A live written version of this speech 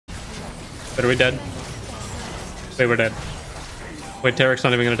Wait, are we dead? Wait, we're dead. Wait, Tarek's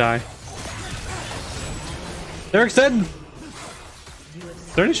not even gonna die. Tarek's dead!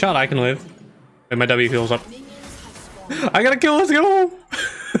 Is there any shot I can live? Wait, my W heals up. I gotta kill this go!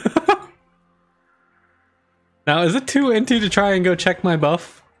 Now, is it too inty to try and go check my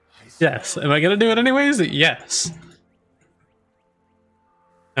buff? Yes. Am I gonna do it anyways? Yes.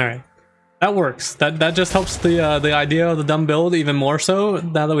 Alright. That works. That just helps the idea of the dumb build even more so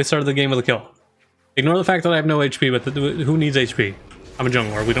now that we started the game with a kill. Ignore the fact that I have no HP, but who needs HP? I'm a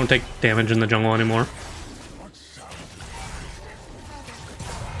jungler. We don't take damage in the jungle anymore.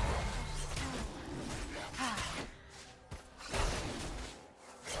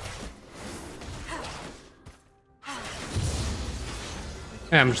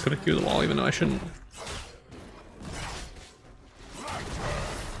 Yeah, I'm just gonna Q the wall even though I shouldn't.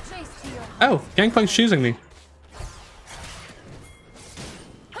 Oh, Gangplank's choosing me.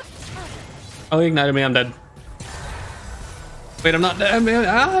 Oh, he ignited me, I'm dead. Wait, I'm not dead.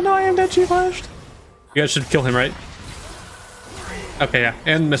 Ah, no, I am dead, she flashed. You guys should kill him, right? Okay, yeah,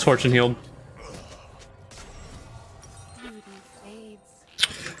 and Misfortune healed.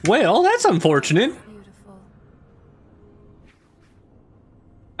 Well, that's unfortunate.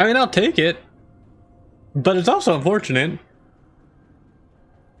 I mean, I'll take it. But it's also unfortunate.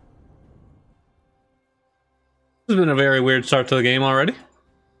 This has been a very weird start to the game already.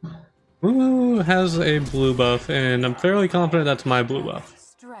 Moo has a blue buff, and I'm fairly confident that's my blue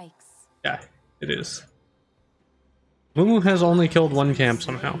buff. Yeah, it is. Moo has only killed one camp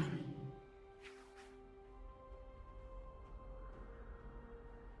somehow.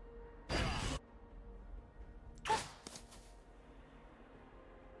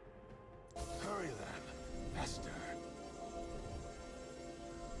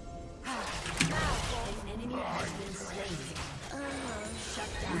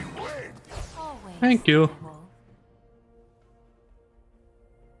 Thank you.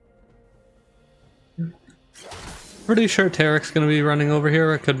 Pretty sure Tarek's gonna be running over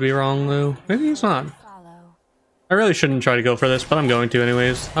here. I could be wrong though. Maybe he's not. I really shouldn't try to go for this, but I'm going to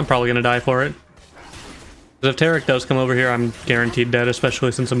anyways. I'm probably gonna die for it. Because if Tarek does come over here, I'm guaranteed dead,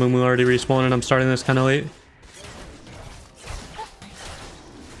 especially since Amumu already respawned and I'm starting this kind of late.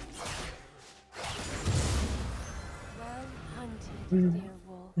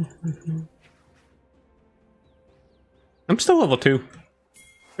 I'm still level 2.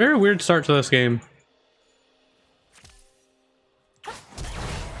 Very weird start to this game.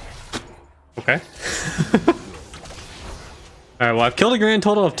 Okay. Alright, well, I've killed a grand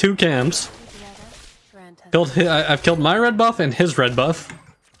total of 2 cams. I've killed my red buff and his red buff.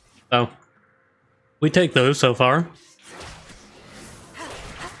 So, we take those so far.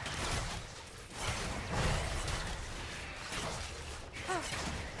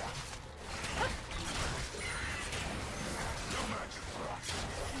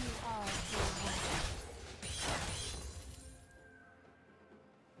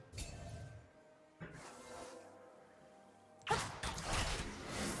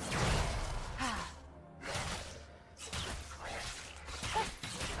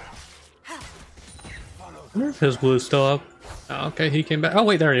 I wonder if his blue's still up. Oh, okay, he came back. Oh,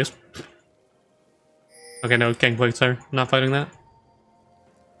 wait, there he is. Okay, no, Gangplank's there. I'm not fighting that.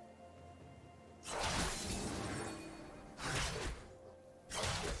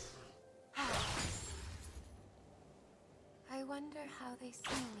 I wonder how they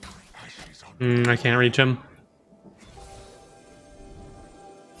see me. I can't reach him.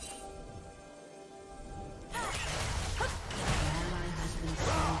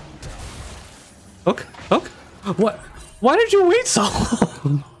 Hook? Hook? What? Why did you wait so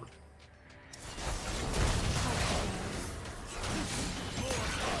long?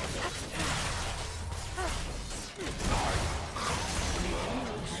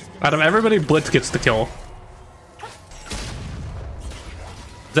 Out of everybody, Blitz gets the kill.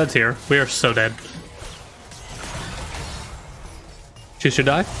 Zed's here. We are so dead. She should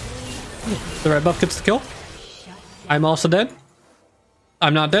die. The red buff gets the kill. I'm also dead.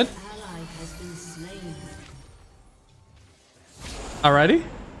 I'm not dead. Alrighty.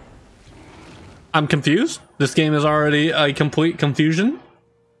 I'm confused. This game is already a complete confusion,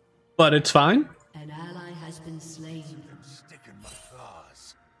 but it's fine. An ally has been slain.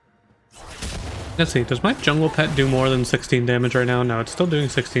 Let's see, does my jungle pet do more than 16 damage right now? No, it's still doing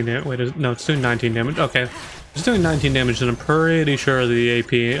 16 damage. Wait, no, it's doing 19 damage. Okay. It's doing 19 damage, and I'm pretty sure the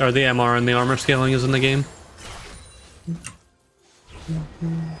AP, or the MR and the armor scaling is in the game.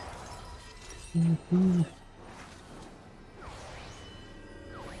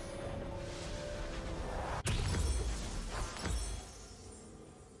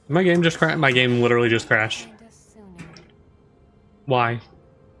 My game just crashed. My game literally just crashed. Find us sooner. Why?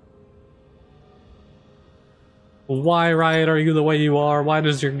 Why, Riot, are you the way you are? Why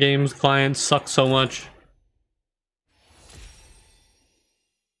does your game's client suck so much?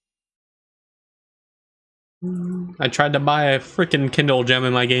 I tried to buy a freaking Kindle gem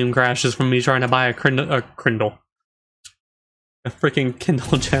and my game crashes from me trying to buy a Kindle. A freaking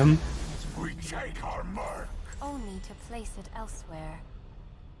Kindle gem. We take our mark. Only to place it elsewhere.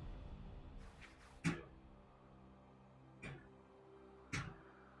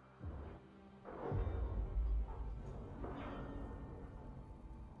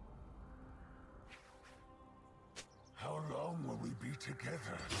 How long will we be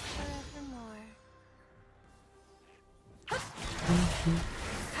together? Forevermore.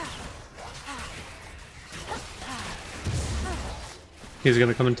 He's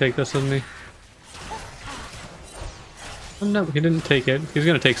gonna come and take this, isn't he? Oh, no, he didn't take it. He's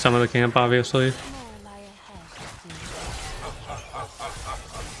gonna take some of the camp, obviously. More lie ahead,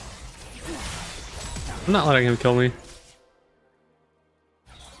 dear. I'm not letting him kill me.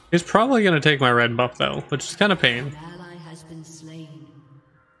 He's probably gonna take my red buff though, which is kind of pain. An ally has been slain.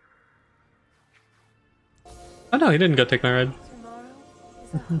 Oh no, he didn't go take my red. Tomorrow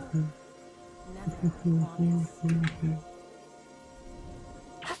is a hope. Never promise.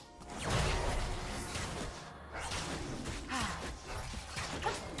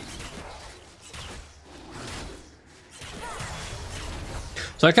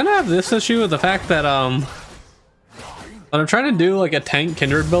 So I kind of have this issue with the fact that when I'm trying to do like a tank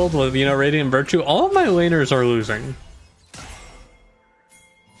kindred build with, you know, Radiant Virtue, all of my laners are losing.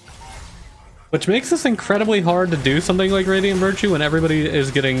 Which makes this incredibly hard to do something like Radiant Virtue when everybody is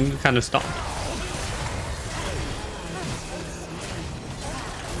getting kind of stomped.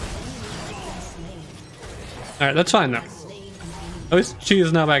 Alright, that's fine though. At least she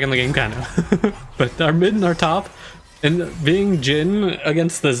is now back in the game, kind of. But our mid and our top, and being Jhin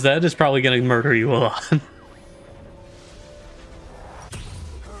against the Zed is probably going to murder you a lot.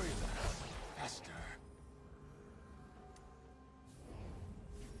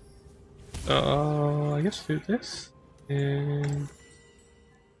 I guess do this, and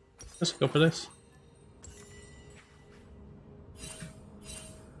let's go for this.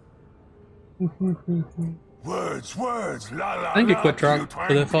 Words, la la. Thank you, la, Quitrock,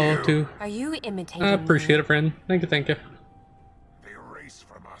 for the follow too. Are you imitating I appreciate me? it, friend. Thank you, thank you. They race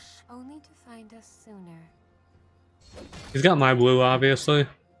from us. Only to find us sooner. He's got my blue, obviously.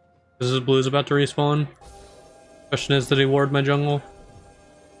 This is blue's about to respawn. Question is, did he ward my jungle?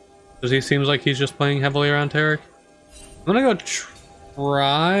 Because he seems like he's just playing heavily around Tarek. I'm gonna go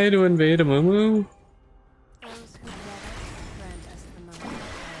try to invade a Mumu. Those who let us grant us the moment.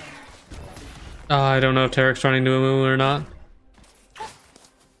 I don't know if Tarek's running to a Mumu or not.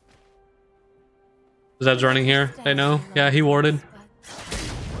 Zed's running here. I know. Yeah, he warded.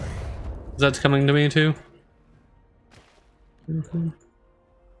 Zed's coming to me too.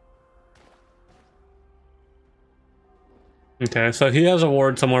 Okay, so he has a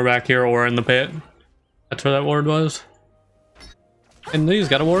ward somewhere back here or in the pit. That's where that ward was. And he's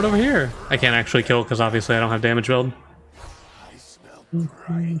got a ward over here. I can't actually kill because obviously I don't have damage build. I smell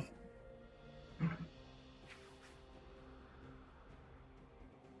pride.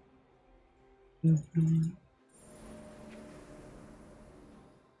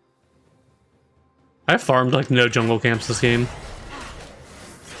 I farmed like no jungle camps this game.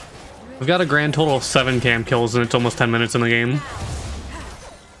 I've got a grand total of 7 camp kills and it's almost 10 minutes in the game.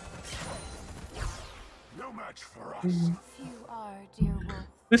 No match for us. Few are, dear wolf.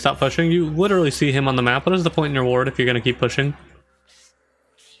 Please stop pushing. You literally see him on the map. What is the point in your ward if you're gonna keep pushing?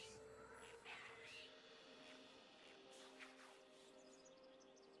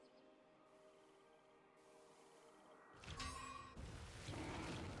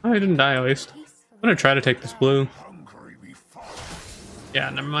 Oh, he didn't die at least. I'm gonna try to take this blue. Hungry we fought.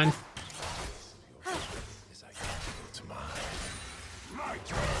 Yeah, never mind. My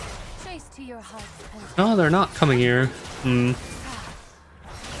turn. Chase to your heart's content. No, they're not coming here. Hmm.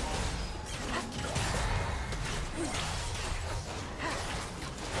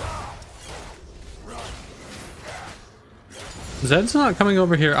 Zed's not coming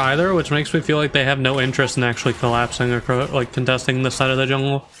over here either, which makes me feel like they have no interest in actually collapsing or like contesting this side of the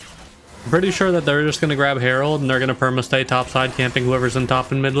jungle. I'm pretty sure that they're just going to grab Herald and they're going to perma-stay topside, camping whoever's in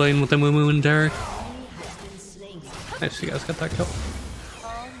top and mid lane with the Mumu and Derek. Nice, you guys got that kill.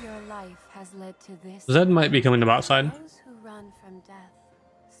 All your life has led to this. Zed might be coming to bot side. Those who run from death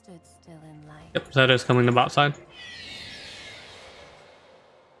stood still in life. Yep, Zed is coming to bot side.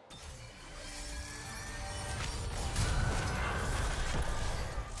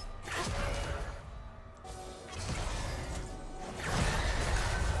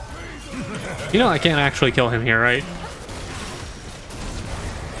 You know I can't actually kill him here, right?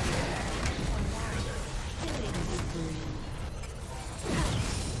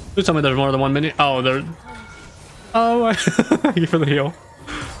 Please tell me there's more than 1 minion. Oh, there. Oh, thank you for the heal.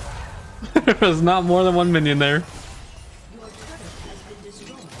 There was not more than 1 minion there.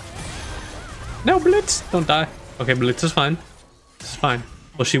 No, Blitz! Don't die. Okay, Blitz is fine. This is fine.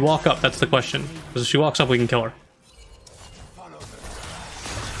 Will she walk up? That's the question. Because if she walks up, we can kill her.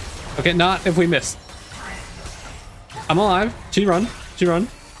 Okay, not if we miss. I'm alive. She run. She run.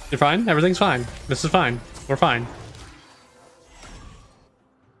 You're fine. Everything's fine. This is fine. We're fine.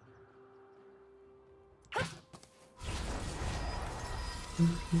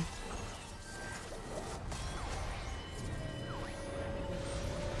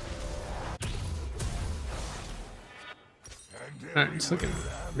 Alright, so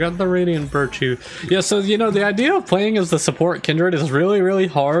we got the Radiant Virtue. Yeah, so you know, the idea of playing as the support Kindred is really, really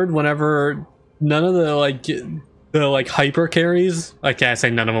hard whenever none of the like hyper carries, like I say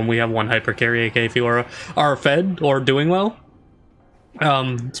none of them, we have one hyper carry, aka Fiora, are fed or doing well.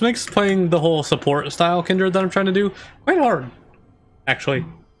 This makes playing the whole support style Kindred that I'm trying to do quite hard, actually.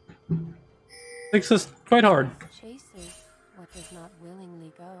 Makes this quite hard. Chases what does not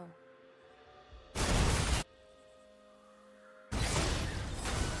willingly go.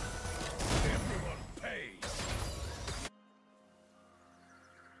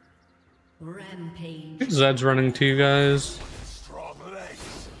 Rampage. Zed's running to you guys. Strong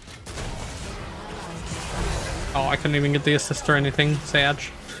legs. Oh, I couldn't even get the assist or anything. Sad.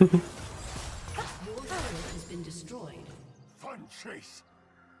 Your turret has been destroyed. Fun chase.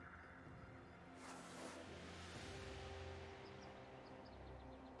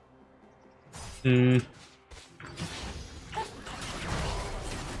 Hmm.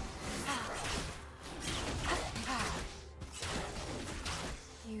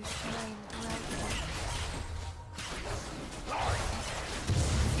 You shine brightly.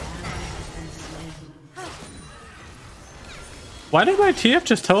 Why did my TF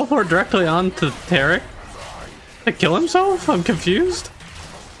just teleport directly onto Tarek? To kill himself? I'm confused.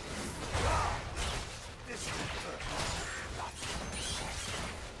 As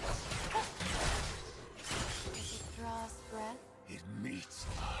it draws breath, It meets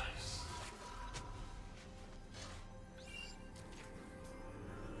us.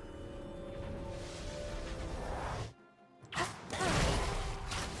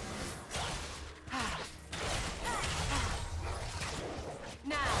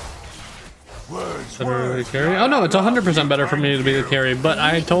 Words, Better carry? Oh no, it's 100% better for me to be the carry, but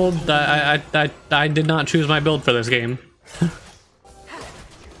I told that I did not choose my build for this game.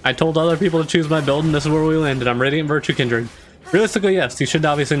 I told other people to choose my build, and this is where we landed. I'm Radiant Virtue Kindred. Realistically, yes, you should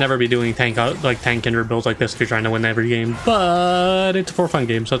obviously never be doing tank Kindred builds like this if you're trying to win every game, but it's a for fun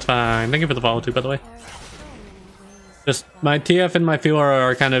game, so it's fine. Thank you for the follow too, by the way. there are so many ways. Just my TF and my Fiora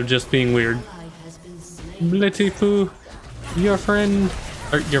are kind of just being weird. Ally has been slain. Blitzy your friend,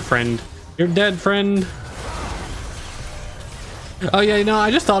 or your friend, your dead friend. Oh yeah, you know,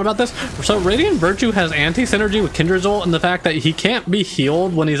 I just thought about this. So Radiant Virtue has anti-synergy with Kindred's ult, and the fact that he can't be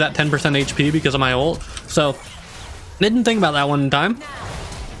healed when he's at 10% HP because of my ult. So didn't think about that one in time.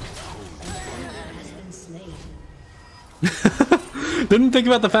 Has been slain. Didn't think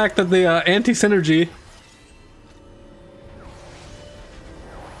about the fact that the anti-synergy.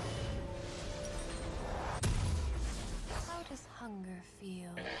 How does hunger feel?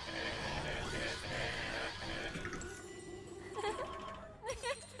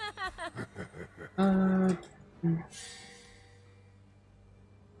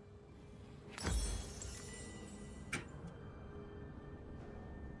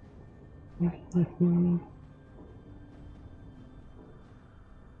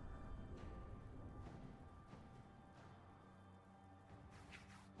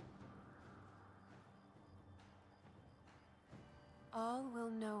 All will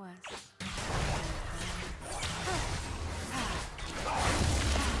know us.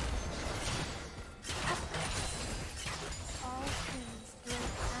 All things great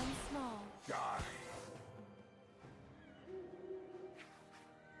and small. die.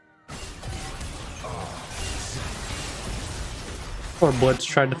 Poor Blitz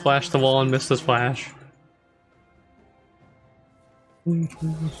tried to flash the wall and missed his flash. Stick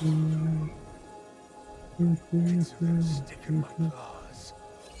in my claws.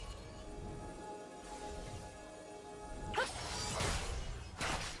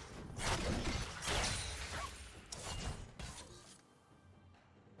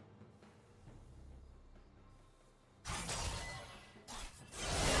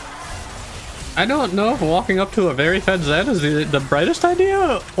 I don't know if walking up to a very fed Zed is the brightest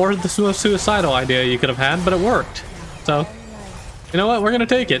idea or the most suicidal idea you could have had, but it worked. So, you know what? We're gonna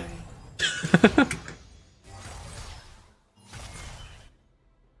take it.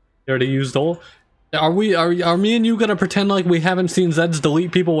 You already used ult. Are me and you gonna pretend like we haven't seen Zeds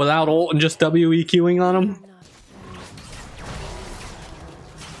delete people without ult and just WEQing on them?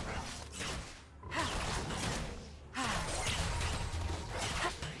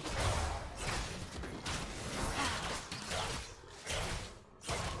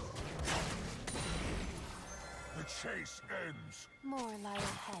 The chase ends. More lie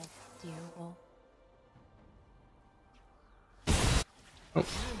ahead, dear wolf.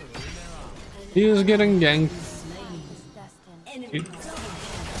 He is getting ganked. Destined.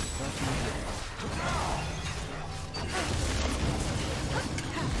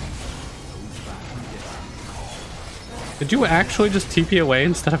 Did you actually just TP away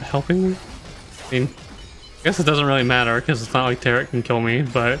instead of helping me? I mean, I guess it doesn't really matter because it's not like Tarek can kill me,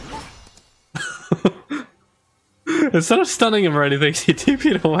 but instead of stunning him or anything, he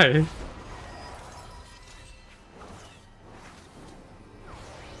TP'd away.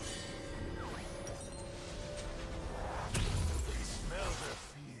 Smell the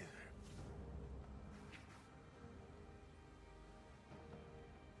fear.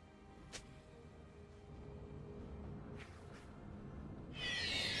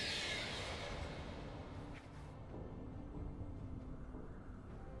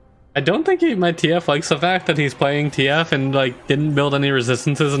 I don't think my TF likes the fact that he's playing TF and like didn't build any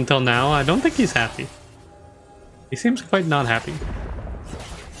resistances until now. I don't think he's happy. He seems quite not happy.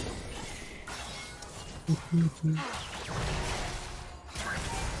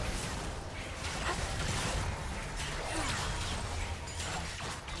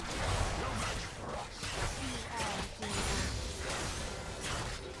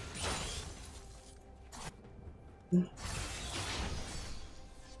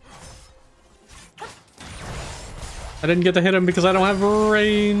 I didn't get to hit him because I don't have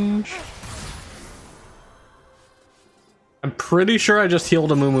range. I'm pretty sure I just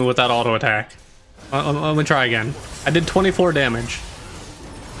healed a Mumu with that auto attack. Let me try again. I did 24 damage.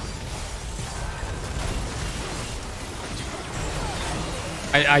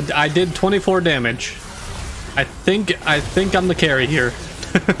 I did 24 damage. I think I'm the carry here.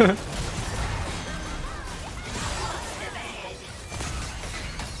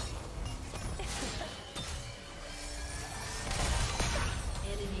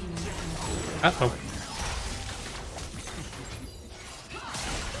 Uh-oh.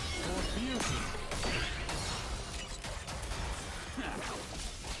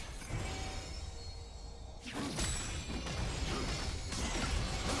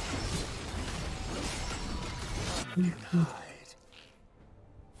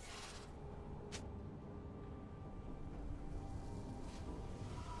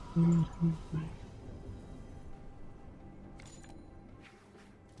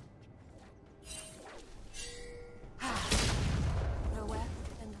 The weft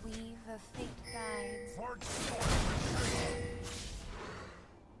and weave of fate guides. Fort Storm.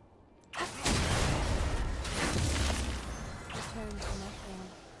 Return to nothing.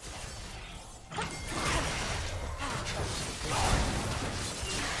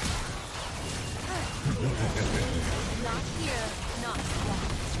 Not here, not yet.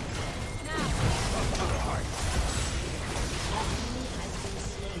 Now.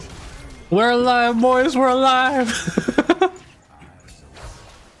 We're alive, boys, we're alive!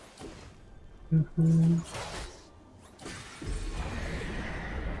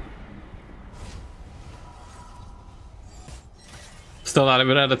 Still not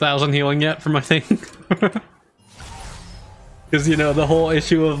even at 1,000 healing yet for my thing. Because, you know, the whole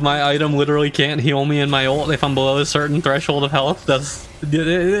issue of my item literally can't heal me in my ult if I'm below a certain threshold of health.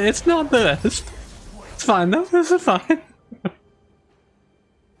 It's not the best. It's fine though, this is fine.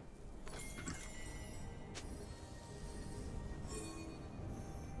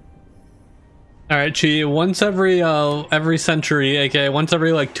 Alright, Chi, once every century, aka once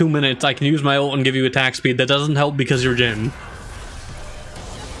every like 2 minutes, I can use my ult and give you attack speed. That doesn't help because you're Jhin.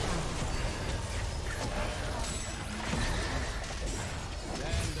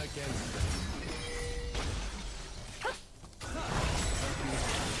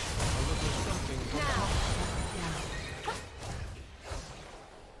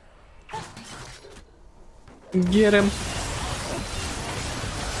 Get him.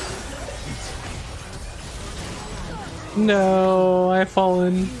 No, I've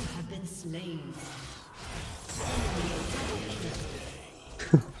fallen. have been slain.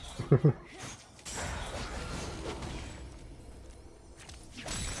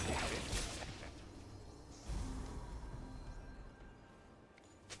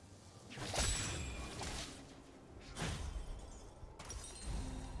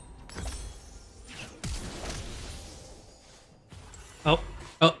 Oh,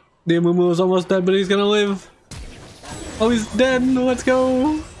 oh, the Amumu is almost dead, but he's gonna live. Oh, he's dead. Let's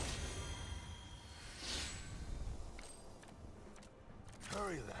go.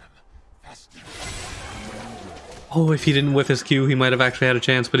 Hurry then. Faster. Oh, if he didn't whiff his Q, he might have actually had a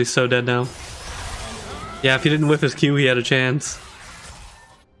chance, but he's so dead now. Yeah, if he didn't whiff his Q, he had a chance.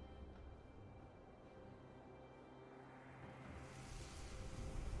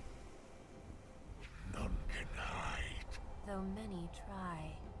 None can hide. Though many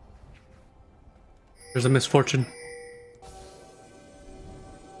try. There's a misfortune.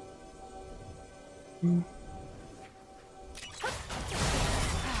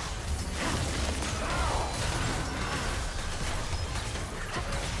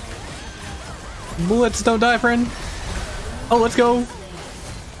 Bullets, don't die, friend. Oh, let's go.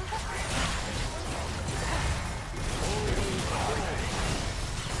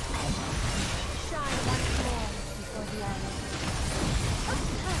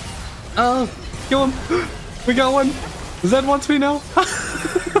 Kill him. We got one. Zed wants me now.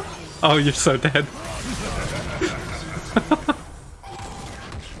 Oh, you're so dead.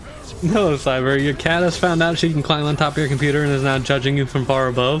 No, Cyber. Your cat has found out she can climb on top of your computer and is now judging you from far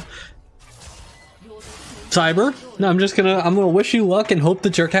above. Cyber, no, I'm gonna wish you luck and hope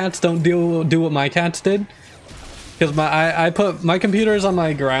that your cats don't do what my cats did. Because I put my computers on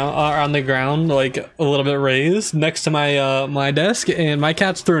my ground on the ground, like a little bit raised next to my my desk, and my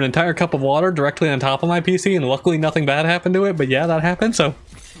cats threw an entire cup of water directly on top of my PC, and luckily nothing bad happened to it. But yeah, that happened. So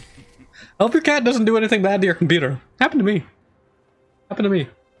I hope your cat doesn't do anything bad to your computer. Happened to me. Happened to me.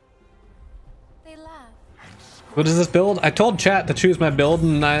 They laugh. What is this build? I told chat to choose my build,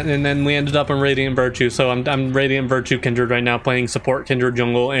 and then we ended up on Radiant Virtue. So I'm Radiant Virtue Kindred right now, playing support Kindred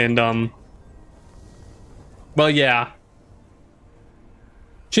jungle, and well, yeah.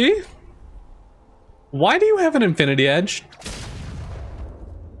 Chi? Why do you have an Infinity Edge?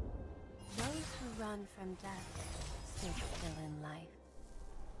 Those who run from death stay still in life.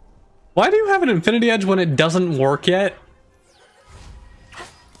 Why do you have an Infinity Edge when it doesn't work yet?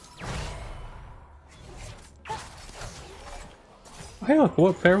 Hey, look,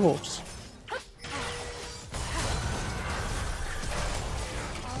 what pair of wolves?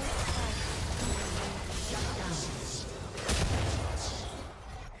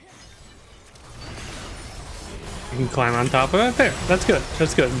 You can climb on top of it. There, that's good.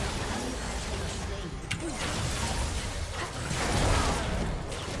 That's good.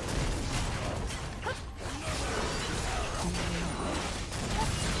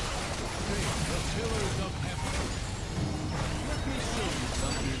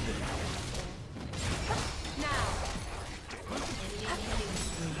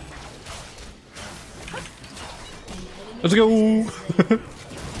 Let's go.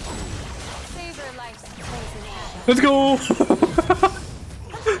 Savor life's poison apple. Let's go.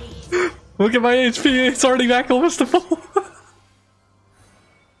 Look at my HP. It's already back almost to full.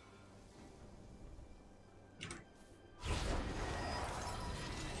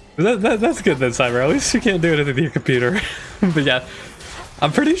 That's good then, Cyber. At least you can't do anything to your computer. But yeah,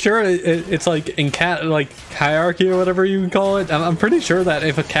 I'm pretty sure it's like in cat like hierarchy or whatever you can call it. I'm pretty sure that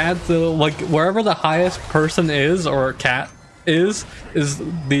if a cat like wherever the highest person is or cat is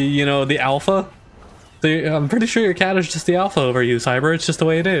the the alpha. I'm pretty sure your cat is just the alpha over you, Cyber. It's just the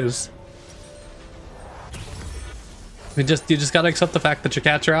way it is. You just gotta accept the fact that your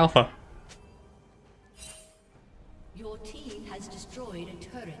cat's your alpha. Your team has destroyed a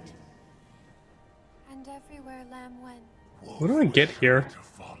turret. And everywhere lamb went. What do I get here?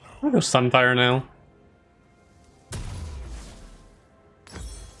 I'm gonna go Sunfire now.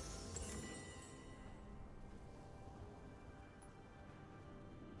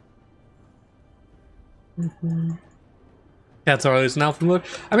 Cats are always an alpha mode.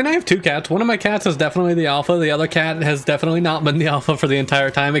 I mean, I have two cats. One of my cats is definitely the alpha. The other cat has definitely not been the alpha for the entire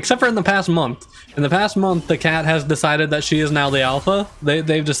time, except for in the past month. In the past month, the cat has decided that she is now the alpha.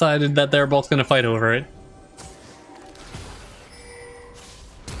 They've decided that they're both going to fight over it.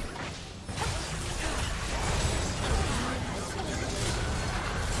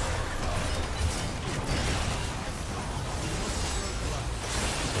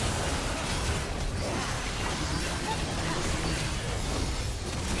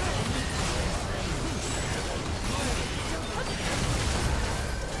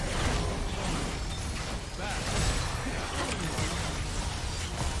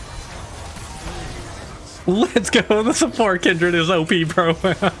 Let's go. The support Kindred is OP, bro.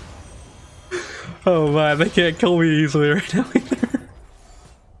 Oh man, they can't kill me easily right now either.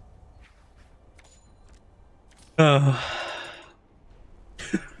 Oh.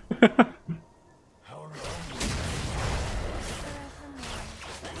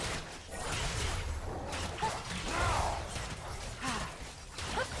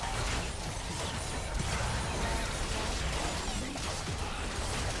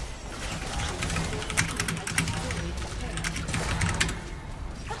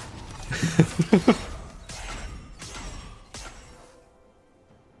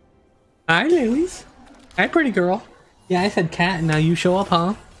 Hi, Louise. Hi, pretty girl. Yeah, I said cat, and now you show up,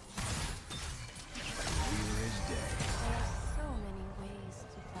 huh? There are so many ways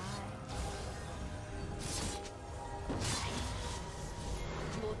to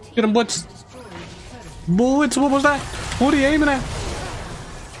die. Get him, Blitz. Blitz, what was that? What are you aiming at?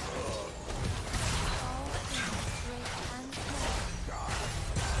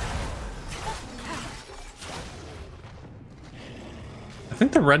 I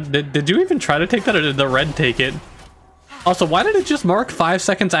think the red did you even try to take that, or did the red take it? Also, why did it just mark 5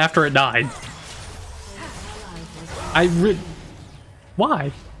 seconds after it died?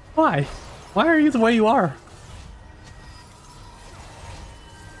 Why? Why are you the way you are?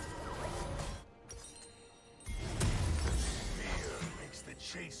 Makes the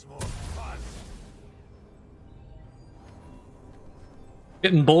chase more fun.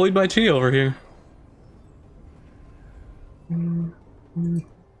 Getting bullied by Chi over here.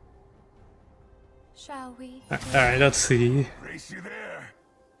 Shall we? Alright, let's see. Race you there.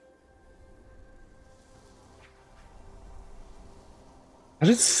 I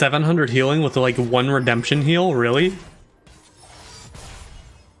did 700 healing with like 1 redemption heal, really?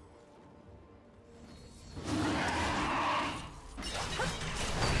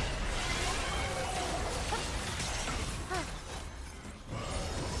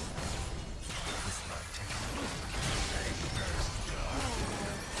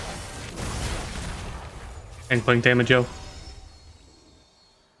 And playing damage, yo.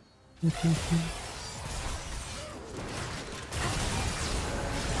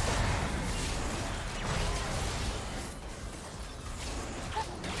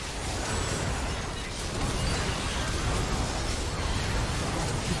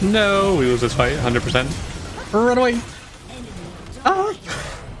 No, we lose this fight, 100%. Run away! Ah!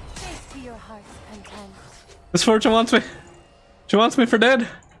 Face to your heart's content. This fortune wants me. She wants me for dead.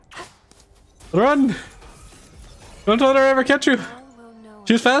 Run! Don't let her ever catch you. All will know.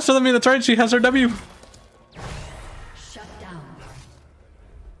 She's faster than me, that's right, she has her W. Shut down.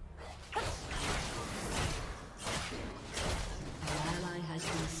 An ally has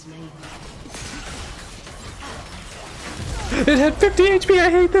been slain. It had 50 HP, I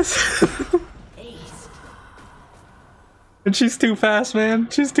hate this. Ace. And she's too fast, man.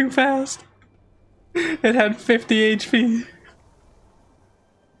 She's too fast. It had 50 HP.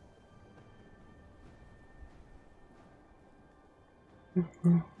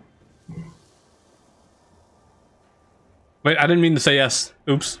 Wait, I didn't mean to say yes.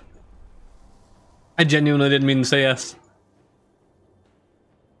 Oops. I genuinely didn't mean to say yes.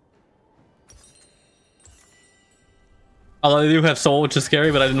 Although they do have soul, which is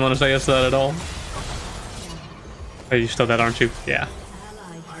scary, but I didn't want to say yes to that at all. Oh, you're still dead, aren't you? Yeah.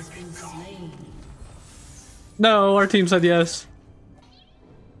 Ally has been slain. No, our team said yes.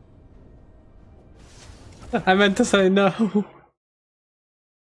 I meant to say no.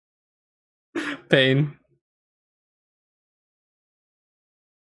 Pain.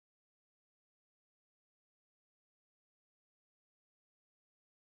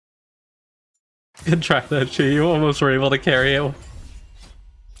 Good try that, Chi. You almost were able to carry it.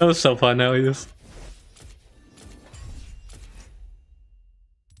 That was so fun, Elias.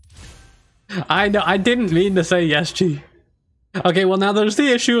 I know, I didn't mean to say yes, Chi. Okay, well now there's the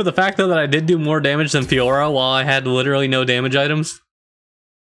issue of the fact though that I did do more damage than Fiora while I had literally no damage items.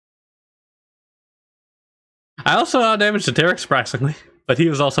 I also outdamaged the Tarek surprisingly, but he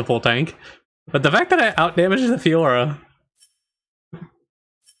was also full tank. But the fact that I outdamaged the Fiora...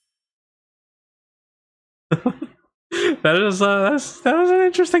 that was an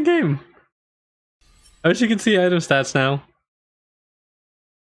interesting game. I wish you could see item stats now.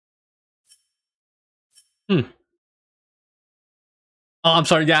 Oh, I'm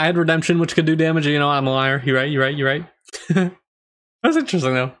sorry. Yeah, I had redemption, which could do damage. You know, I'm a liar. You're right. That's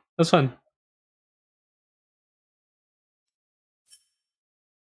interesting though. That's fun.